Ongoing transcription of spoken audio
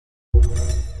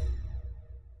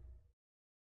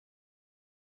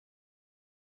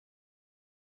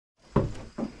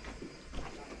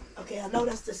Okay, I know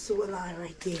that's the sewer line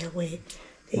right there where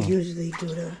they usually do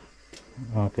the...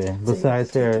 Okay,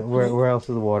 besides here, where else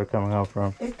is the water coming out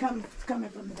from? It's coming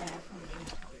from the bathroom.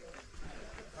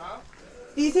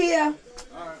 He's here.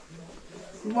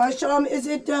 You want to show him, is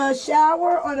it the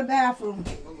shower or the bathroom?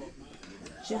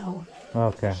 Shower.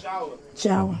 Okay.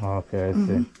 Shower. Okay, I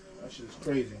see. That shit's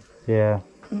crazy. Yeah.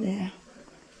 Yeah.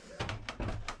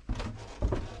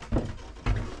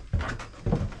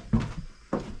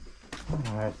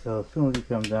 Alright, so as soon as you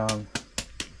come down,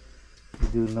 you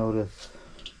do notice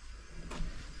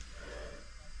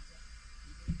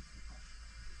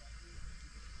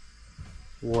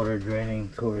water draining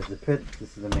towards the pit.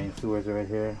 This is the main sewers right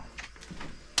here.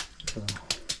 So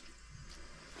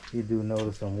you do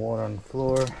notice some water on the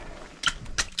floor.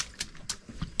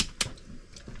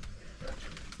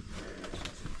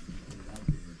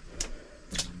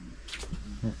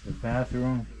 This is the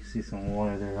bathroom. You see some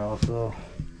water there also.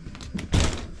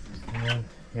 And then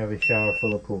you have a shower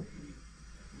full of poop.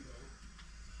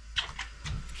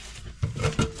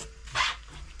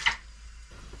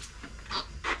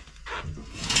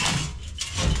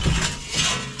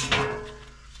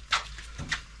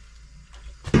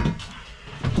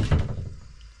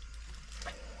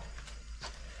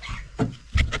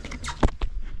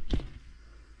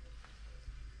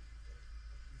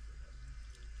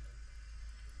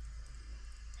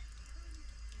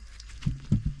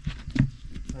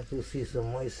 I do see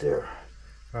some moisture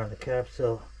around the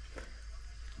capsule,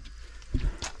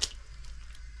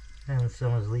 and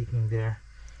some is leaking there,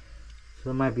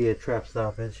 so it might be a trap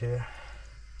stoppage here.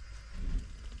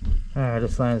 Alright,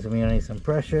 this line is going to be underneath some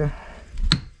pressure.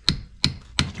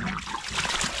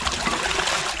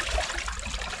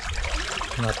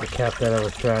 Not the cap that I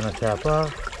was trying to tap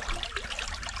off.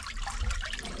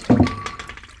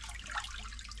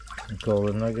 Some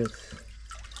golden nuggets.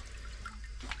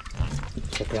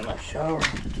 Check out my shower.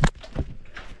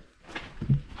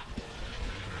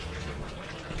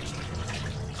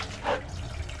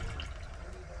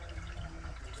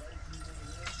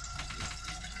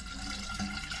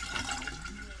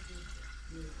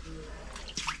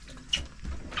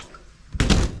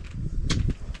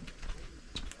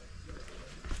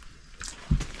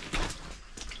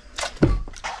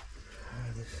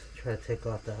 Just try to take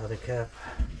off the other cap.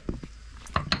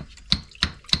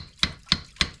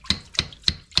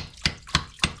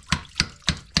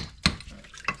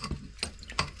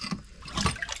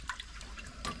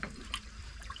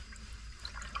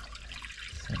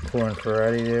 Pouring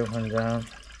Ferrari there, one down.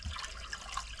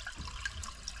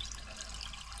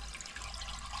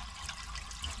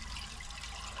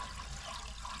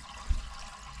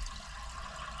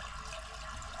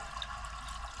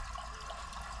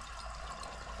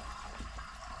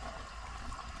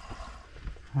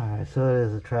 Alright, so it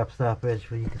is a trap stoppage,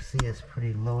 but you can see it's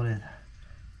pretty loaded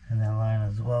in that line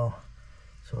as well.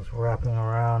 So it's wrapping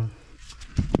around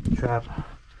the trap.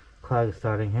 Clog is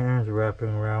starting here, it's wrapping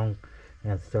around,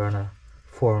 and it's starting to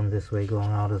form this way going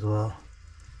out as well.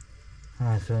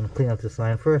 Alright, so I'm going to clean up this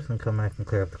line first and come back and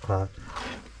clear up the clog.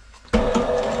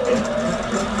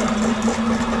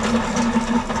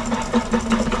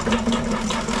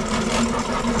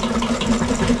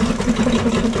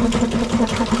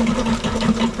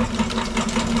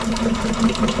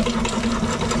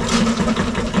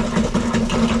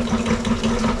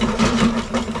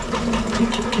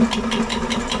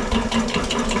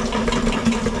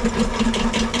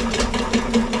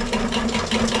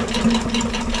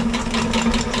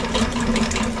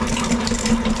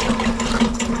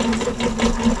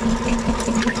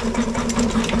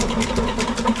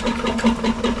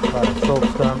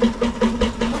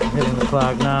 Hitting the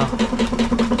clog now.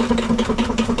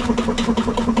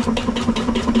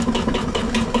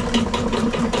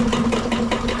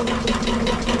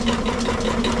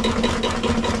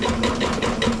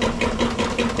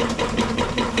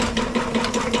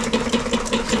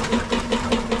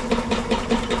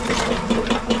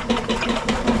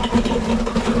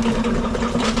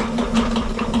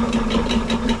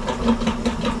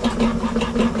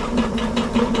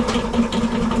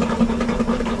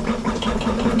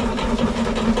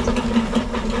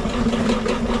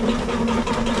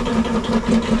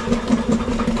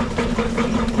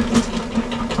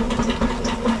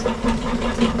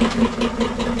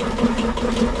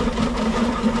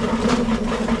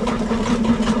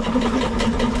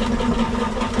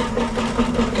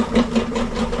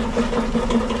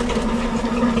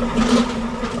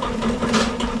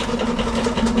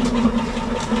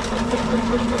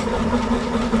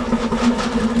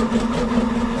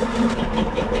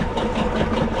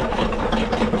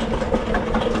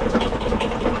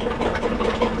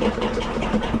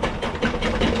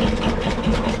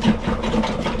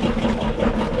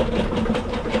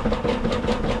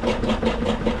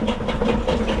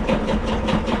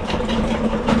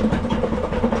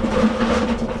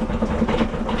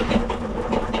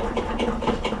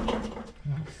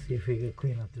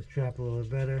 a little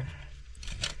bit better.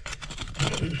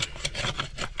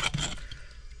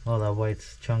 All that white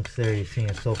chunks there, you're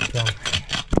seeing soap scum.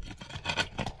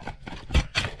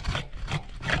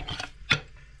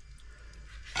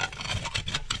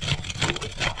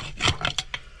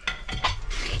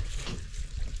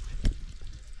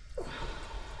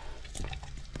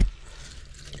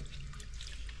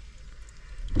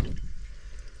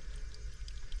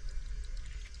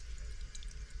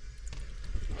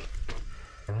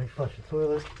 Let me flush the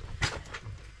toilet.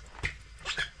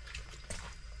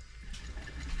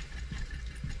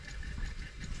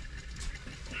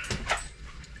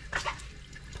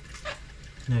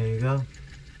 There you go.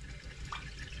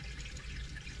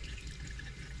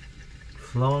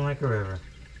 Flowing like a river.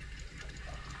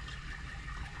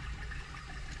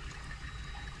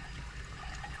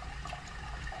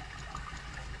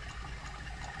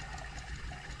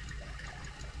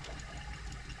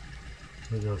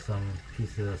 There goes some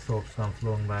pieces of soap scum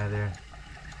flowing by there.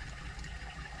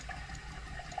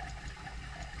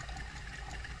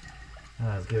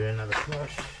 Let's give it another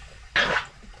flush.